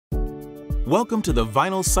Welcome to the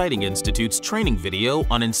Vinyl Siding Institute's training video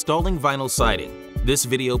on installing vinyl siding. This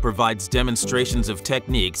video provides demonstrations of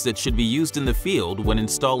techniques that should be used in the field when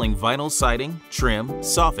installing vinyl siding, trim,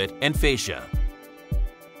 soffit, and fascia.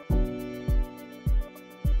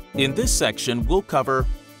 In this section, we'll cover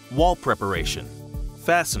wall preparation,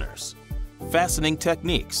 fasteners, fastening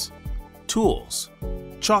techniques, tools,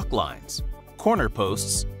 chalk lines, corner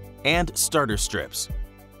posts, and starter strips.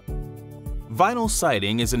 Vinyl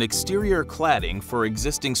siding is an exterior cladding for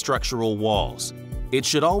existing structural walls. It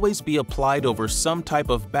should always be applied over some type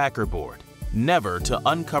of backer board, never to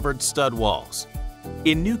uncovered stud walls.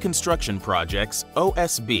 In new construction projects,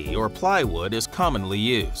 OSB or plywood is commonly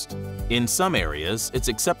used. In some areas, it's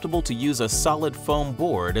acceptable to use a solid foam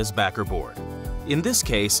board as backer board. In this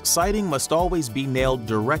case, siding must always be nailed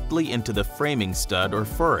directly into the framing stud or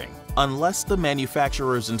furring, unless the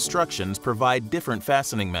manufacturer's instructions provide different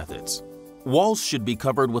fastening methods. Walls should be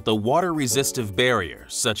covered with a water-resistive barrier,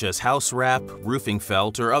 such as house wrap, roofing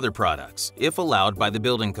felt, or other products, if allowed by the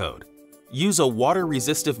building code. Use a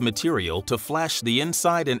water-resistive material to flash the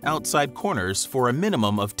inside and outside corners for a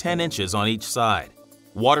minimum of 10 inches on each side.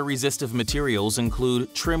 Water-resistive materials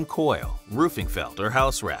include trim coil, roofing felt, or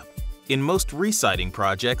house wrap. In most re-siding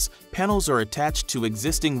projects, panels are attached to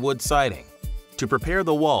existing wood siding. To prepare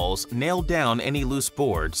the walls, nail down any loose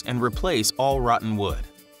boards and replace all rotten wood.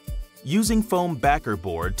 Using foam backer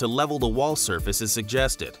board to level the wall surface is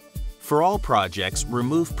suggested. For all projects,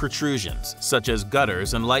 remove protrusions, such as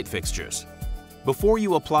gutters and light fixtures. Before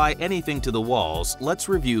you apply anything to the walls, let's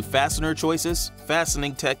review fastener choices,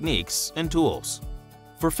 fastening techniques, and tools.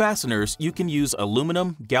 For fasteners, you can use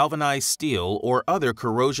aluminum, galvanized steel, or other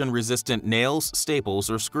corrosion-resistant nails, staples,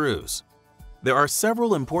 or screws. There are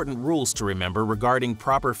several important rules to remember regarding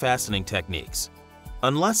proper fastening techniques.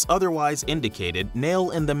 Unless otherwise indicated, nail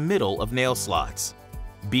in the middle of nail slots.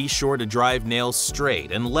 Be sure to drive nails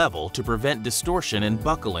straight and level to prevent distortion and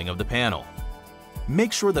buckling of the panel.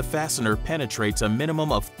 Make sure the fastener penetrates a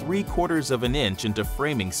minimum of 3/4 of an inch into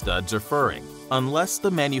framing studs or furring, unless the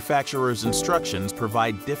manufacturer's instructions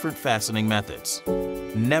provide different fastening methods.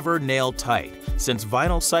 Never nail tight, since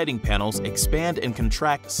vinyl siding panels expand and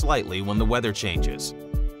contract slightly when the weather changes.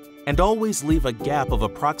 And always leave a gap of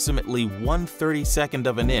approximately 1/32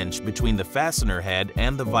 of an inch between the fastener head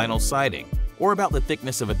and the vinyl siding, or about the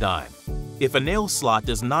thickness of a dime. If a nail slot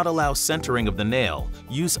does not allow centering of the nail,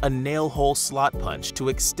 use a nail hole slot punch to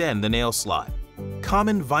extend the nail slot.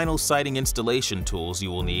 Common vinyl siding installation tools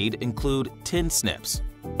you will need include tin snips,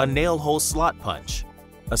 a nail hole slot punch,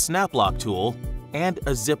 a snap lock tool, and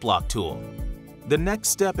a zip lock tool. The next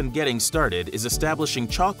step in getting started is establishing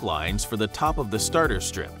chalk lines for the top of the starter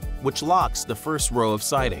strip, which locks the first row of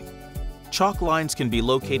siding. Chalk lines can be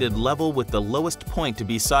located level with the lowest point to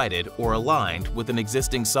be sided or aligned with an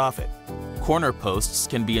existing soffit. Corner posts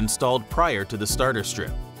can be installed prior to the starter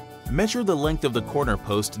strip. Measure the length of the corner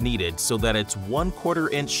post needed so that it's 1/4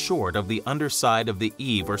 inch short of the underside of the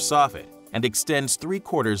eave or soffit and extends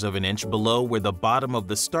 3/4 of an inch below where the bottom of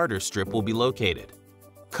the starter strip will be located.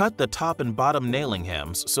 Cut the top and bottom nailing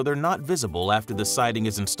hems so they're not visible after the siding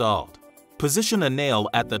is installed. Position a nail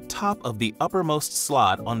at the top of the uppermost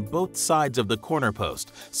slot on both sides of the corner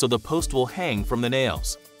post so the post will hang from the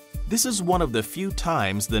nails. This is one of the few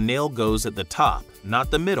times the nail goes at the top, not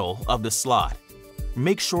the middle, of the slot.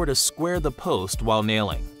 Make sure to square the post while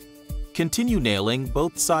nailing. Continue nailing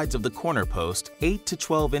both sides of the corner post 8 to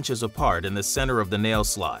 12 inches apart in the center of the nail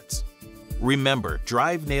slots. Remember,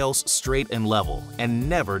 drive nails straight and level and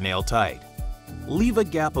never nail tight. Leave a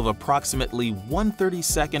gap of approximately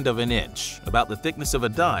 1/32 of an inch, about the thickness of a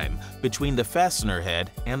dime, between the fastener head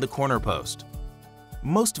and the corner post.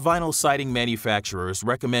 Most vinyl siding manufacturers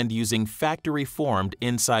recommend using factory-formed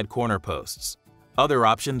inside corner posts. Other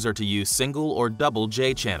options are to use single or double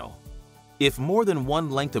J-channel. If more than one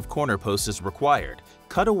length of corner post is required,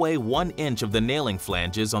 cut away 1 inch of the nailing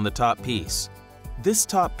flanges on the top piece. This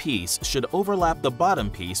top piece should overlap the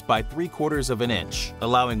bottom piece by 3/4 of an inch,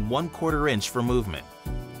 allowing 1/4 inch for movement.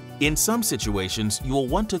 In some situations, you will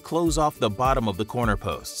want to close off the bottom of the corner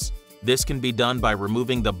posts. This can be done by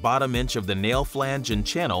removing the bottom inch of the nail flange and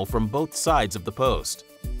channel from both sides of the post.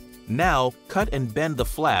 Now, cut and bend the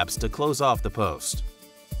flaps to close off the post.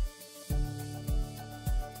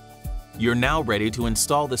 You're now ready to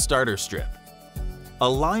install the starter strip.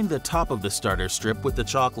 Align the top of the starter strip with the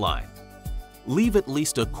chalk line. Leave at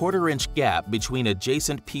least a 1/4 inch gap between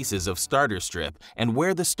adjacent pieces of starter strip and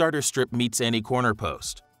where the starter strip meets any corner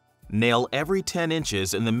post. Nail every 10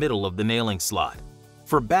 inches in the middle of the nailing slot.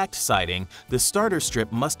 For backed siding, the starter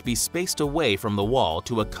strip must be spaced away from the wall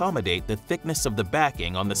to accommodate the thickness of the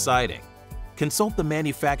backing on the siding. Consult the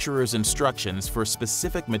manufacturer's instructions for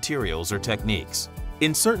specific materials or techniques.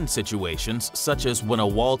 In certain situations, such as when a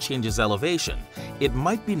wall changes elevation, it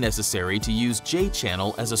might be necessary to use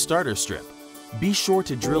J-channel as a starter strip. Be sure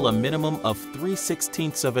to drill a minimum of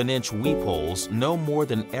 3/16 of an inch weep holes no more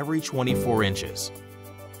than every 24 inches.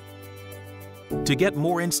 To get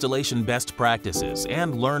more installation best practices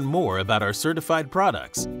and learn more about our certified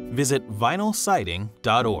products, visit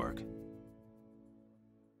vinylsiding.org.